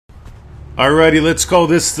Alrighty, let's call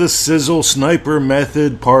this the Sizzle Sniper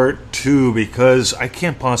Method Part 2 because I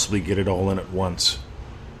can't possibly get it all in at once.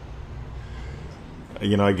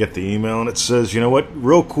 I get the email and it says,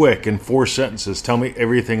 real quick, in 4 sentences, tell me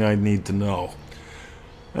everything I need to know.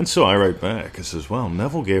 And so I write back. It says, well,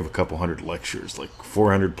 Neville gave a couple hundred lectures, like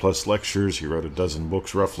 400 plus lectures. He wrote a dozen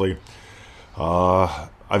books roughly.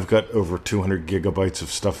 I've got over 200 gigabytes of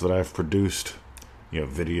stuff that I've produced.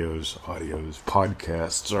 Videos, audios,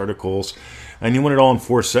 podcasts, articles. And you want it all in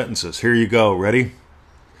 4 sentences. Here you go. Ready?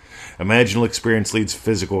 Imaginal experience leads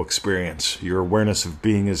physical experience. Your awareness of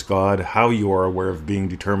being is God. How you are aware of being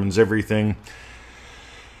determines everything.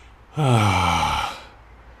 That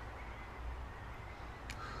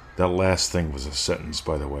last thing was a sentence,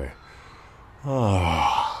 by the way.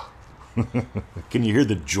 Can you hear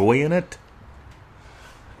the joy in it?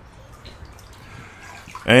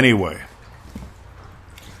 Anyway.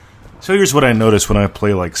 So here's what I notice when I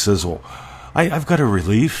play like Sizzle. I've got a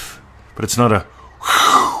relief, but it's not a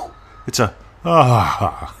whew, it's a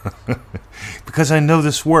because I know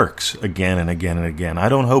this works again and again and again. I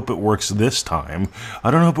don't hope it works this time. I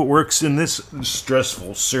don't hope it works in this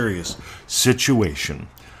stressful, serious situation.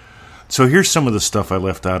 So here's some of the stuff I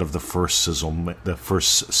left out of the first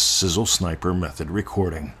Sizzle Sniper Method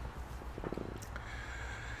recording.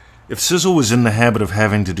 If Sizzle was in the habit of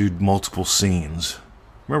having to do multiple scenes,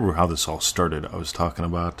 remember how this all started? I was talking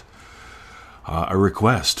about a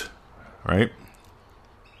request, right?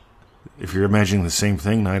 If you're imagining the same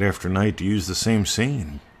thing night after night, do you use the same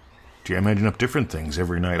scene? Do you imagine up different things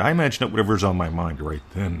every night? I imagine up whatever's on my mind right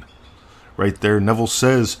then. Right there, Neville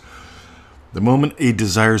says, the moment a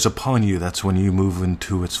desire is upon you, that's when you move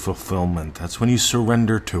into its fulfillment. That's when you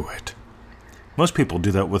surrender to it. Most people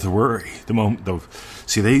do that with worry.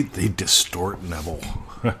 They distort Neville.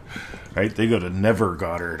 Right? They go to Never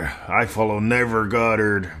Goddard. I follow Never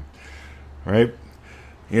Goddard. Right?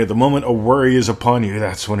 The moment a worry is upon you,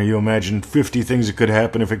 that's when you imagine 50 things that could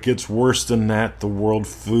happen if it gets worse than that. The world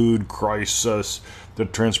food crisis, the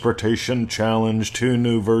transportation challenge, 2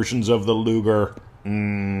 new versions of the Luger.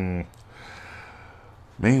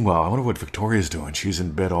 Meanwhile, I wonder what Victoria's doing. She's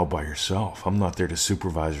in bed all by herself. I'm not there to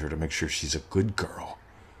supervise her to make sure she's a good girl.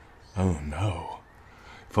 Oh no.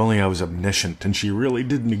 If only I was omniscient and she really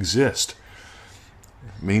didn't exist.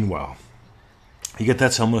 Meanwhile, you get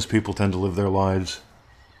that's how most people tend to live their lives.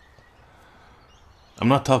 I'm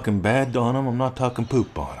not talking bad on them. I'm not talking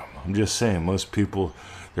poop on them. I'm just saying most people,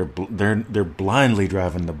 they're blindly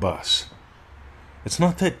driving the bus. It's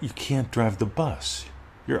not that you can't drive the bus.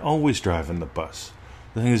 You're always driving the bus.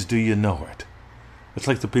 The thing is, do you know it? It's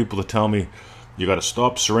like the people that tell me, you got to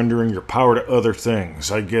stop surrendering your power to other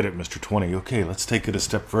things. I get it, Mr. 20. Okay, let's take it a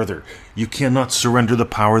step further. You cannot surrender the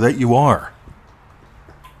power that you are.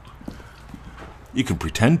 You can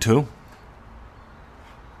pretend to,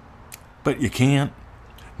 but you can't.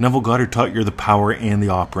 Neville Goddard taught you're the power and the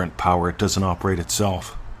operant power. It doesn't operate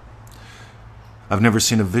itself. I've never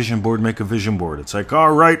seen a vision board make a vision board. It's like,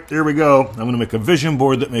 all right, here we go. I'm going to make a vision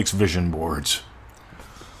board that makes vision boards.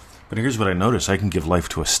 But here's what I notice. I can give life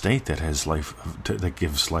to a state that has life, that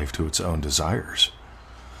gives life to its own desires.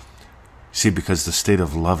 See, because the state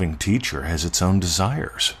of loving teacher has its own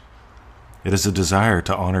desires. It has a desire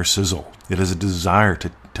to honor Sizzle. It has a desire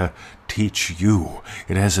to teach you.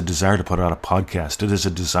 It has a desire to put out a podcast. It has a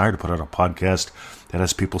desire to put out a podcast that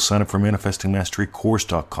has people sign up for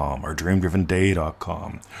ManifestingMasteryCourse.com or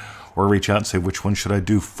DreamDrivenDay.com or reach out and say, which one should I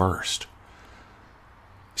do first?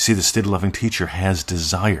 See, the state of loving teacher has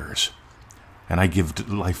desires, and I give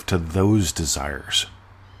life to those desires.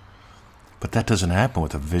 But that doesn't happen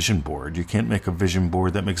with a vision board. You can't make a vision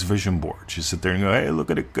board that makes vision boards. You sit there and go, hey, look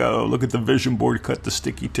at it go. Look at the vision board, cut the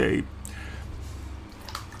sticky tape.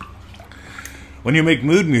 When you make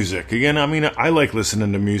mood music, again, I like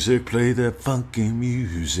listening to music. Play that funky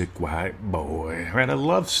music, white boy. Right? I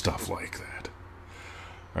love stuff like that.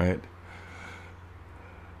 Right?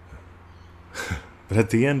 But at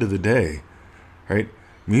the end of the day, right,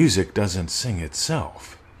 music doesn't sing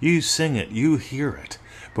itself. You sing it, you hear it.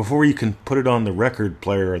 Before you can put it on the record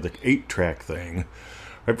player or the 8-track thing,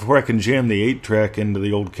 right, before I can jam the 8-track into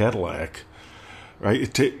the old Cadillac,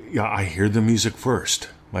 right, I hear the music first.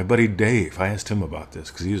 My buddy Dave, I asked him about this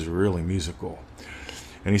because he was really musical.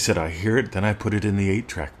 And he said, I hear it, then I put it in the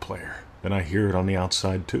 8-track player. Then I hear it on the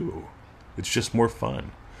outside too. It's just more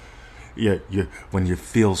fun. When you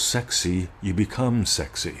feel sexy, you become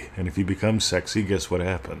sexy. And if you become sexy, guess what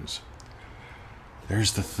happens?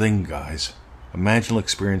 There's the thing, guys. Imaginal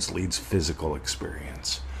experience leads physical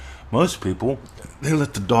experience. Most people, they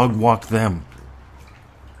let the dog walk them.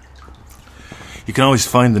 You can always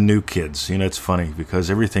find the new kids. It's funny because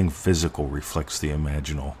everything physical reflects the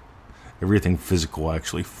imaginal. Everything physical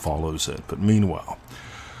actually follows it. But meanwhile,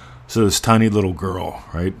 so this tiny little girl,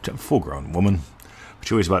 right, full-grown woman, but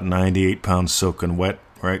she weighs about 98 pounds soaking wet,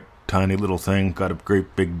 right, tiny little thing, got a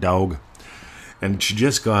great big dog, and she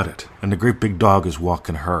just got it, and the great big dog is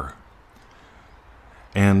walking her.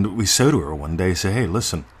 And we say to her one day, say, hey,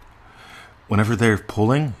 listen, whenever they're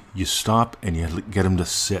pulling, you stop and you get them to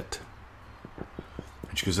sit.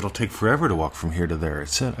 And she goes, it'll take forever to walk from here to there.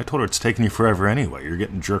 I told her it's taking you forever anyway. You're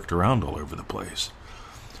getting jerked around all over the place.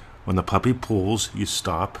 When the puppy pulls, you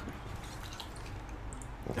stop,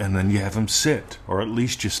 and then you have him sit. Or at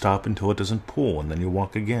least you stop until it doesn't pull, and then you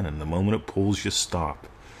walk again. And the moment it pulls, you stop.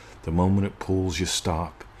 The moment it pulls, you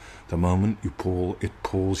stop. The moment you pull, it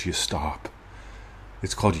pulls, you stop.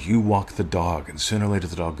 It's called you walk the dog. And sooner or later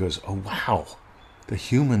the dog goes, oh, wow, the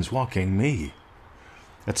human's walking me.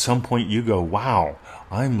 At some point you go, wow,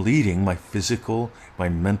 I'm leading my physical, my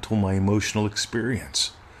mental, my emotional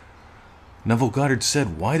experience. Neville Goddard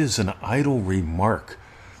said, why does an idle remark,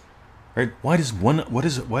 right? Why does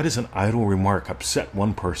an idle remark upset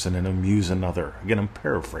one person and amuse another? Again, I'm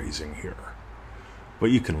paraphrasing here.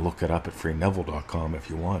 But you can look it up at freeneville.com if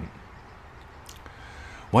you want.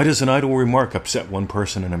 Why does an idle remark upset one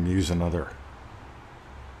person and amuse another?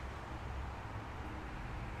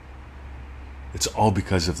 It's all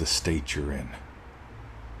because of the state you're in.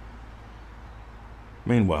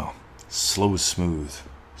 Meanwhile, slow is smooth.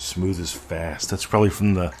 Smooth is fast. That's probably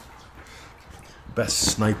from the best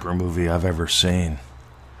sniper movie I've ever seen.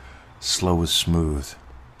 Slow is smooth.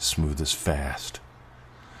 Smooth is fast.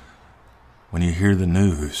 When you hear the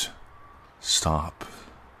news, stop.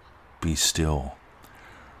 Be still.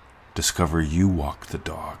 Discover you walk the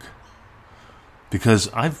dog. Because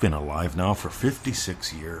I've been alive now for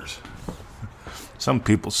 56 years. Some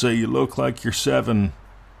people say you look like you're 17.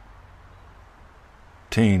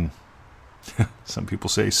 Some people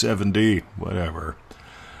say 70, whatever.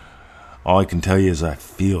 All I can tell you is I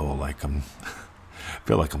feel like I'm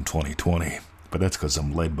 2020, but that's because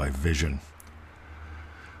I'm led by vision.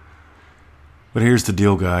 But here's the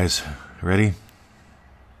deal, guys. Ready?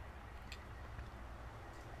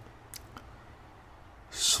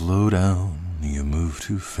 Slow down, you move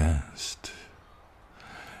too fast.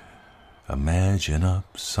 Imagine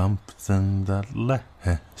up something that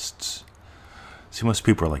lasts. See, most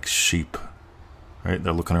people are like sheep, right?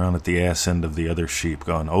 They're looking around at the ass end of the other sheep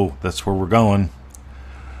going, oh, that's where we're going.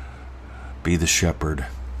 Be the shepherd.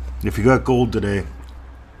 If you got gold today,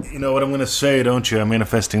 you know what I'm going to say, don't you?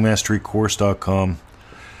 ManifestingMasteryCourse.com.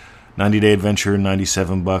 90-day adventure,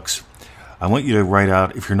 $97. I want you to write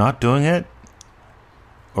out, if you're not doing it,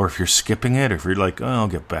 or if you're skipping it, or if you're like, oh, I'll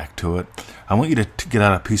get back to it, I want you to get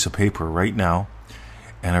out a piece of paper right now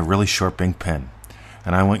and a really sharp ink pen.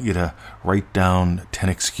 And I want you to write down 10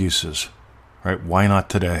 excuses. Right? Why not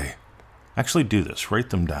today? Actually do this. Write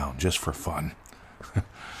them down just for fun.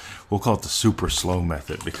 We'll call it the super slow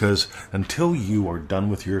method, because until you are done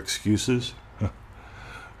with your excuses,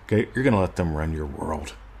 okay, you're going to let them run your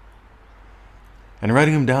world. And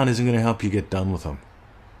writing them down isn't going to help you get done with them.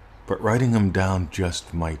 But writing them down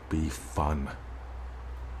just might be fun.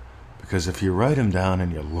 Because if you write them down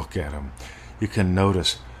and you look at them, you can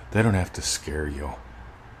notice they don't have to scare you.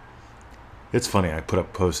 It's funny, I put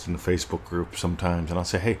up posts in the Facebook group sometimes, and I'll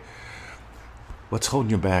say, hey, what's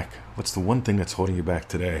holding you back? What's the one thing that's holding you back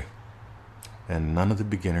today? And none of the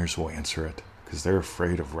beginners will answer it, because they're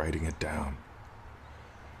afraid of writing it down.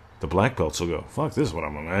 The black belts will go, fuck, this is what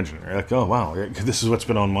I'm imagining. They're like, oh, wow, this is what's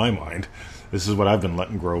been on my mind. This is what I've been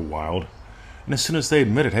letting grow wild. And as soon as they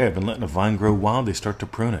admit it, hey, I've been letting a vine grow wild, they start to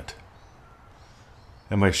prune it.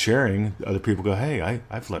 And by sharing, other people go, hey,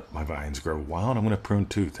 I've let my vines grow wild. I'm going to prune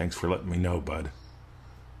too. Thanks for letting me know, bud.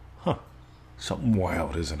 Huh. Something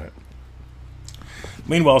wild, isn't it?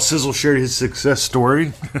 Meanwhile, Sizzle shared his success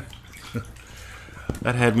story.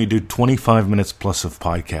 That had me do 25 minutes plus of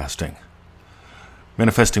podcasting.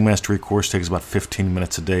 Manifesting Mastery course takes about 15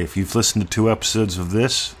 minutes a day. If you've listened to 2 episodes of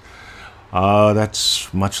this,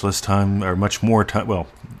 that's much less time, or much more time. Well,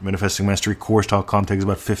 ManifestingMasteryCourse.com takes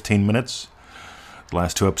about 15 minutes. The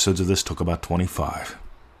last 2 episodes of this took about 25.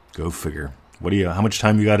 Go figure. How much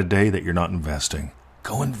time you got a day that you're not investing?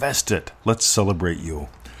 Go invest it. Let's celebrate you.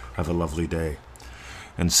 Have a lovely day.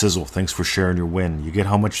 And Sizzle, thanks for sharing your win. You get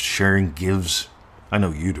how much sharing gives? I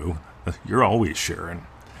know you do. You're always sharing.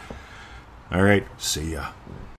 All right, see ya.